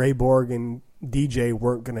freaking Ray Borg and DJ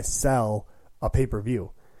weren't going to sell a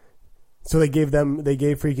pay-per-view. So they gave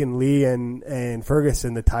freaking Lee and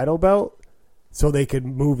Ferguson the title belt so they could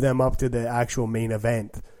move them up to the actual main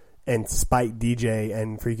event and spite DJ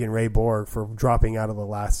and freaking Ray Borg for dropping out of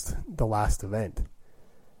the last event.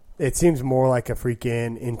 It seems more like a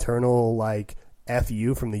freaking internal like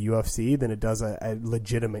FU from the UFC than it does a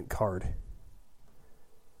legitimate card.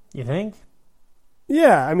 You think?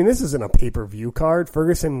 Yeah, I mean, this isn't a pay-per-view card.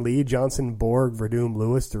 Ferguson, Lee, Johnson, Borg, Verdum,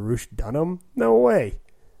 Lewis, Darush, Dunham? No way.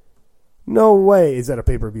 No way is that a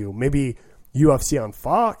pay-per-view. Maybe UFC on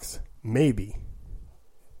Fox? Maybe.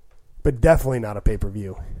 But definitely not a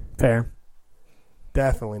pay-per-view. Fair.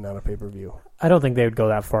 Definitely not a pay-per-view. I don't think they would go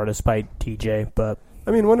that far to spite TJ, but...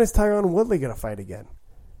 I mean, when is Tyron Woodley going to fight again?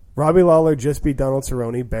 Robbie Lawler just beat Donald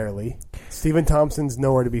Cerrone, barely. Stephen Thompson's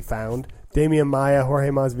nowhere to be found. Damian Maia, Jorge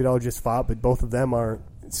Masvidal just fought, but both of them aren't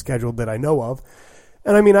scheduled that I know of.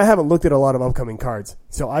 And I mean, I haven't looked at a lot of upcoming cards,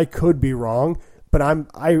 so I could be wrong, but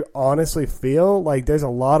I honestly feel like there's a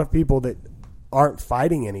lot of people that aren't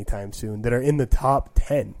fighting anytime soon that are in the top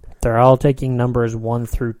 10. They're all taking numbers 1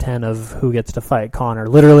 through 10 of who gets to fight Conor,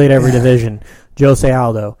 literally at every division. Jose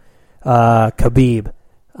Aldo, Khabib,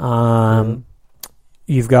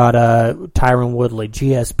 you've got Tyron Woodley,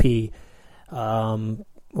 GSP,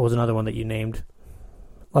 what was another one that you named?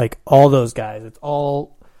 Like, all those guys. It's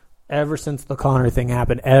all, ever since the Conor thing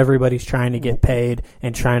happened, everybody's trying to get paid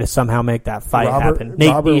and trying to somehow make that fight happen.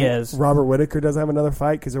 Nate Diaz. Robert Whittaker doesn't have another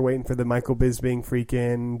fight because they're waiting for the Michael Bisping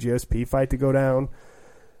freaking GSP fight to go down.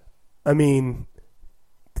 I mean,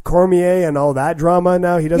 Cormier and all that drama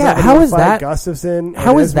now. He doesn't have another fight. Gustafsson.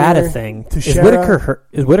 How is that a thing? Is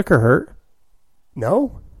Whittaker hurt?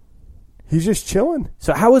 No. He's just chilling.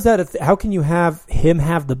 So how is that? How can you have him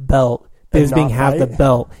have the belt, Bisping have the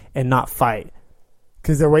belt, and not fight?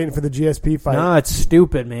 Because they're waiting for the GSP fight. No, it's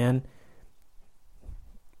stupid, man.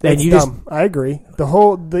 It's dumb. I agree.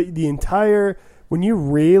 The entire, when you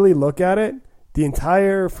really look at it, the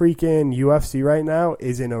entire freaking UFC right now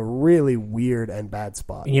is in a really weird and bad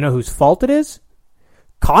spot. You know whose fault it is?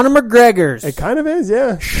 Conor McGregor's. It kind of is,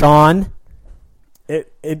 yeah. Sean.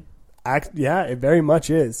 It very much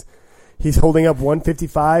is. He's holding up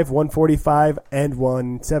 155, 145, and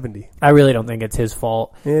 170. I really don't think it's his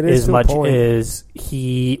fault. It is as much as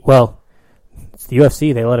he. Well, it's the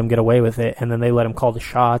UFC. They let him get away with it, and then they let him call the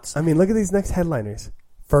shots. I mean, look at these next headliners: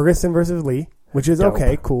 Ferguson versus Lee, which is dope.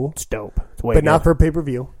 Okay, cool. It's dope. It's way but good. Not for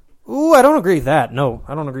pay-per-view. Ooh, I don't agree with that. No,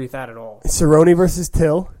 I don't agree with that at all. Cerrone versus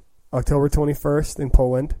Till, October 21st in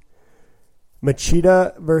Poland.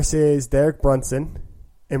 Machida versus Derek Brunson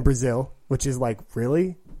in Brazil, which is like,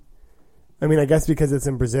 really? I mean, I guess because it's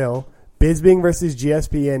in Brazil. Bisping versus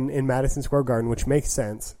GSP in Madison Square Garden, which makes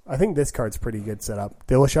sense. I think this card's pretty good set up.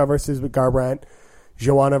 Dillashaw versus Garbrandt.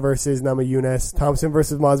 Joanna versus Namajunas. Thompson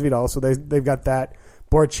versus Masvidal. So they've got that.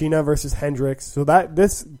 Borchina versus Hendricks. So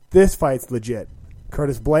this fight's legit.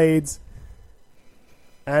 Curtis Blades.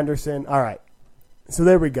 Anderson. All right. So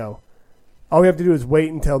there we go. All we have to do is wait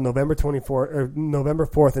until November 24th or November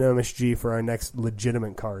 4th in MSG for our next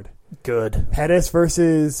legitimate card. Good. Pettis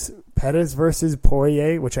versus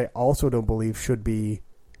Poirier, which I also don't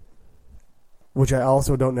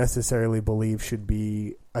necessarily believe should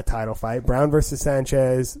be a title fight. Brown versus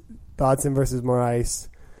Sanchez, Dodson versus Moraes,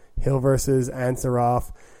 Hill versus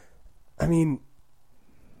Ansarov. I mean,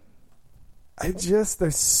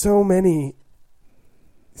 there's so many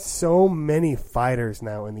fighters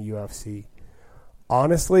now in the UFC.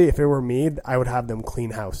 Honestly, if it were me, I would have them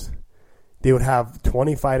clean house. They would have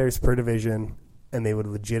 20 fighters per division, and they would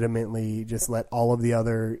legitimately just let all of the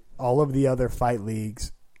other fight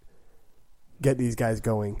leagues get these guys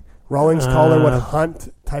going. Rawlings, Calderwood,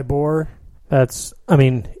 Hunt, Tybor.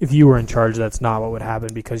 If you were in charge, that's not what would happen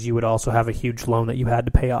because you would also have a huge loan that you had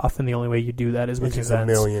to pay off, and the only way you do that is with events. A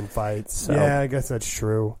million fights. So. Yeah, I guess that's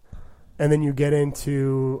true. And then you get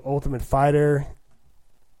into Ultimate Fighter.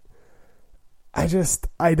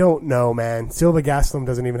 I don't know, man. Silva Gastelum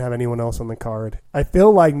doesn't even have anyone else on the card. I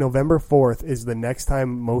feel like November 4th is the next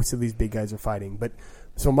time most of these big guys are fighting. But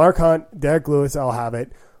so Mark Hunt, Derek Lewis, I'll have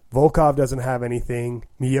it. Volkov doesn't have anything.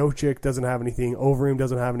 Miocic doesn't have anything. Overeem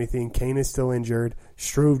doesn't have anything. Kane is still injured.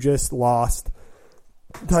 Struve just lost.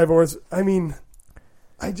 Tyvor's, I mean,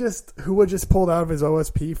 Hua just pulled out of his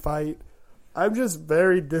OSP fight. I'm just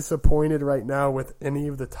very disappointed right now with any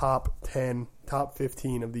of the top 10, top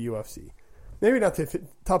 15 of the UFC. Maybe not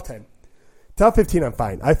top 10. Top 15, I'm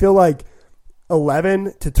fine. I feel like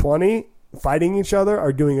 11 to 20 fighting each other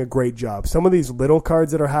are doing a great job. Some of these little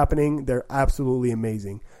cards that are happening, they're absolutely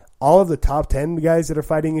amazing. All of the top 10 guys that are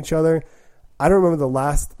fighting each other, I don't remember the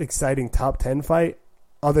last exciting top 10 fight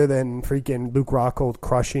other than freaking Luke Rockhold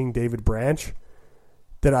crushing David Branch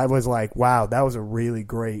that I was like, wow, that was a really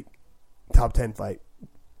great top 10 fight.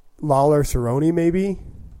 Lawler Cerrone maybe.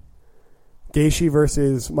 Gaethje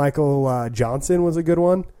versus Michael Johnson was a good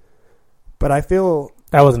one. But I feel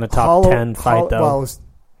that wasn't a top 10 fight though. Well,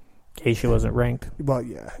 Gaethje wasn't ranked. Well,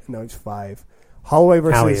 yeah, no, he's 5. Holloway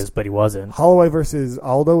versus now he is, but he wasn't. Holloway versus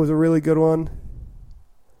Aldo was a really good one.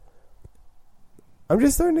 I'm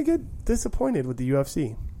just starting to get disappointed with the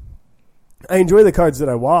UFC. I enjoy the cards that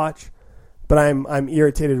I watch, but I'm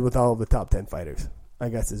irritated with all of the top 10 fighters. I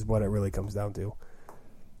guess is what it really comes down to.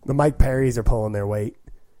 The Mike Perrys are pulling their weight.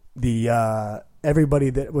 The everybody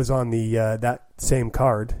that was on the that same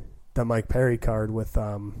card, the Mike Perry card with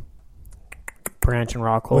Branch and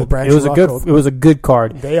Rockhold. Branch It was a good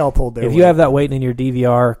card. They all pulled their weight. If you have that waiting in your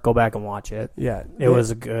DVR, go back and watch it. Yeah. It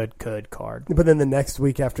was a good card. But then the next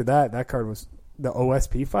week after that card was the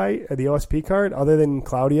OSP fight, or the OSP card. Other than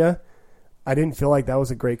Claudia, I didn't feel like that was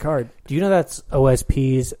a great card. Do you know that's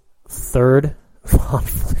OSP's third Von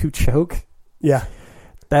Flue choke? Yeah.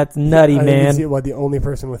 That's nutty, man. He's the only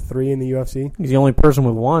person with 3 in the UFC? He's the only person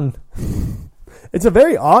with 1. It's a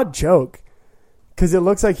very odd choke because it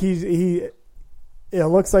looks like it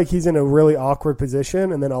looks like he's in a really awkward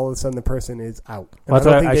position, and then all of a sudden the person is out. Well,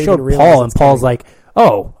 that's why I showed Paul, and Paul's like,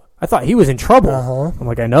 "Oh, I thought he was in trouble." Uh-huh. I'm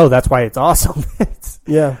like, "I know. That's why it's awesome."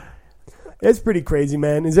 Yeah, it's pretty crazy,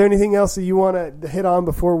 man. Is there anything else that you want to hit on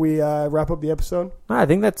before we wrap up the episode? I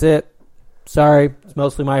think that's it. Sorry, it's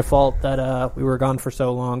mostly my fault that we were gone for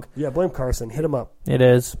so long. Yeah, blame Carson. Hit him up. It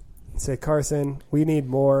is. Say, Carson, we need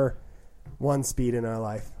more one speed in our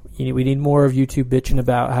life. We need more of YouTube bitching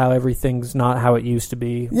about how everything's not how it used to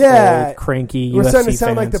be. Yeah. Old, cranky We're UFC starting to sound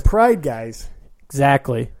fans. like the Pride guys.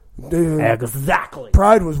 Exactly. Dude, exactly.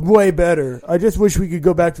 Pride was way better. I just wish we could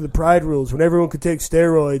go back to the Pride rules when everyone could take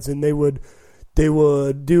steroids and they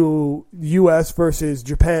would do U.S. versus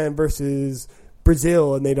Japan versus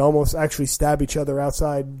Brazil, and they'd almost actually stab each other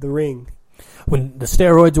outside the ring. When the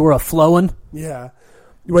steroids were a-flowing? Yeah.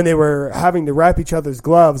 When they were having to wrap each other's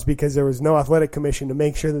gloves because there was no athletic commission to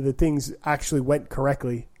make sure that the things actually went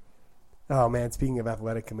correctly. Oh, man, speaking of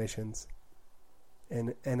athletic commissions.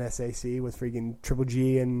 And NSAC with freaking Triple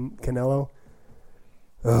G and Canelo.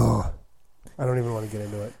 Oh, I don't even want to get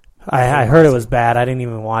into it. I heard it was bad. I didn't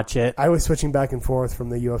even watch it. I was switching back and forth from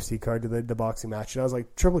the UFC card to the boxing match, and I was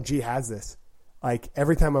like, Triple G has this. Like,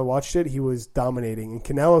 every time I watched it, he was dominating. And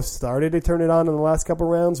Canelo started to turn it on in the last couple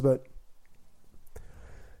rounds, but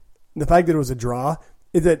the fact that it was a draw,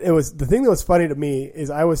 is that it was the thing that was funny to me is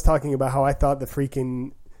I was talking about how I thought the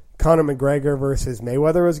freaking Conor McGregor versus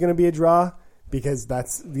Mayweather was going to be a draw because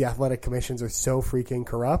the athletic commissions are so freaking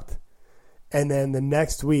corrupt. And then the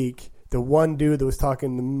next week, the one dude that was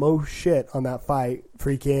talking the most shit on that fight,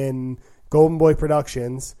 freaking Golden Boy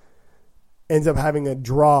Productions, ends up having a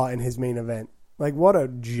draw in his main event. Like, what a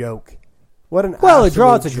joke. What an Well, a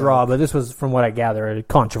draw, it's a joke. draw, but this was, from what I gather, a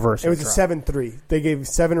controversial It was draw. a 7-3. They gave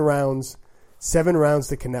 7 rounds to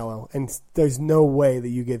Canelo, and there's no way that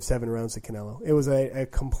you give 7 rounds to Canelo. It was a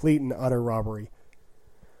complete and utter robbery.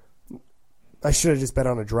 I should have just bet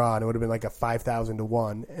on a draw, and it would have been like a 5,000 to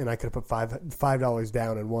 1, and I could have put $5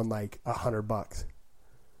 down and won like $100.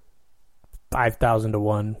 5,000 to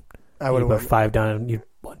 1. I would You have put won. 5 down and you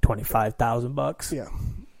won $25,000. Yeah,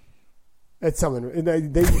 it's something.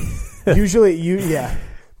 They usually yeah.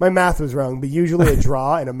 My math was wrong, but usually a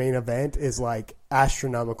draw in a main event is like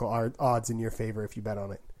astronomical odds in your favor if you bet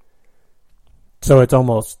on it. So it's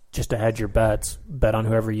almost just to hedge your bets. Bet on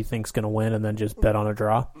whoever you think's going to win, and then just bet on a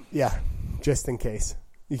draw. Yeah, just in case.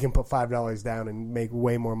 You can put $5 down and make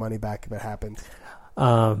way more money back if it happens.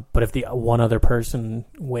 But if the one other person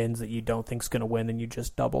wins that you don't think's going to win, then you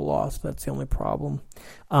just double lost. That's the only problem.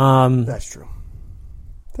 That's true.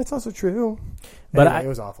 That's also true. But anyway, it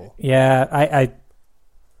was awful. Yeah, I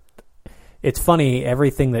it's funny,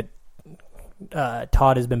 everything that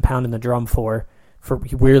Todd has been pounding the drum for,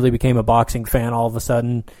 He weirdly became a boxing fan all of a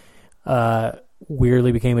sudden.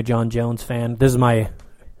 Weirdly became a John Jones fan. This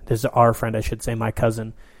is our friend, I should say, my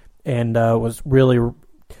cousin, and was really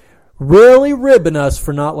ribbing us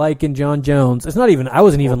for not liking John Jones. It's not even. I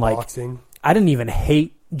wasn't even like. Boxing. I didn't even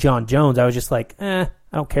hate John Jones. I was just like, I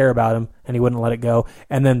don't care about him, and he wouldn't let it go.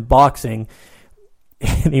 And then boxing,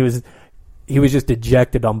 and he was just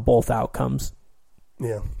dejected on both outcomes.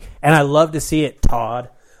 Yeah, and I love to see it, Todd.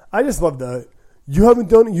 I just love the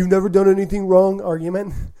you've never done anything wrong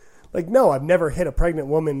argument. Like, no, I've never hit a pregnant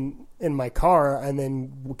woman in my car and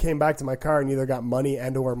then came back to my car and either got money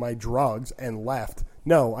and or my drugs and left.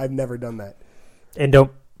 No, I've never done that. And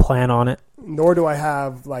don't plan on it. Nor do I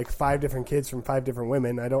have like 5 different kids from 5 different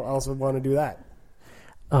women. I don't also want to do that.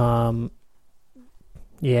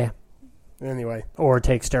 Yeah. Anyway. Or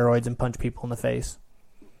take steroids and punch people in the face.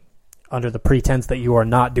 Under the pretense that you are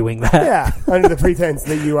not doing that. Yeah, under the pretense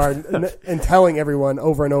that you are, and telling everyone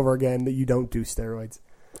over and over again that you don't do steroids.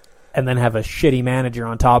 And then have a shitty manager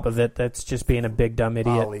on top of it that's just being a big dumb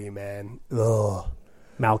idiot. Ollie, man. Ugh.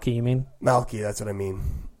 Malky, you mean? Malky, that's what I mean.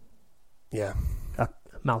 Yeah.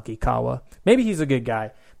 Malky Kawa. Maybe he's a good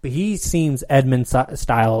guy, but he seems Edmund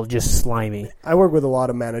style just slimy. I work with a lot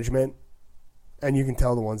of management, and you can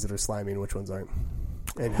tell the ones that are slimy and which ones aren't.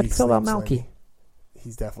 And How do you feel about Malky? Slimy.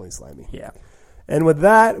 He's definitely slimy. Yeah. And with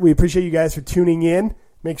that, we appreciate you guys for tuning in.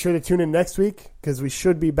 Make sure to tune in next week because we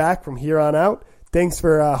should be back from here on out. Thanks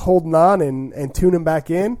for holding on and tuning back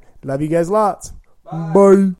in. Love you guys lots. Bye. Bye.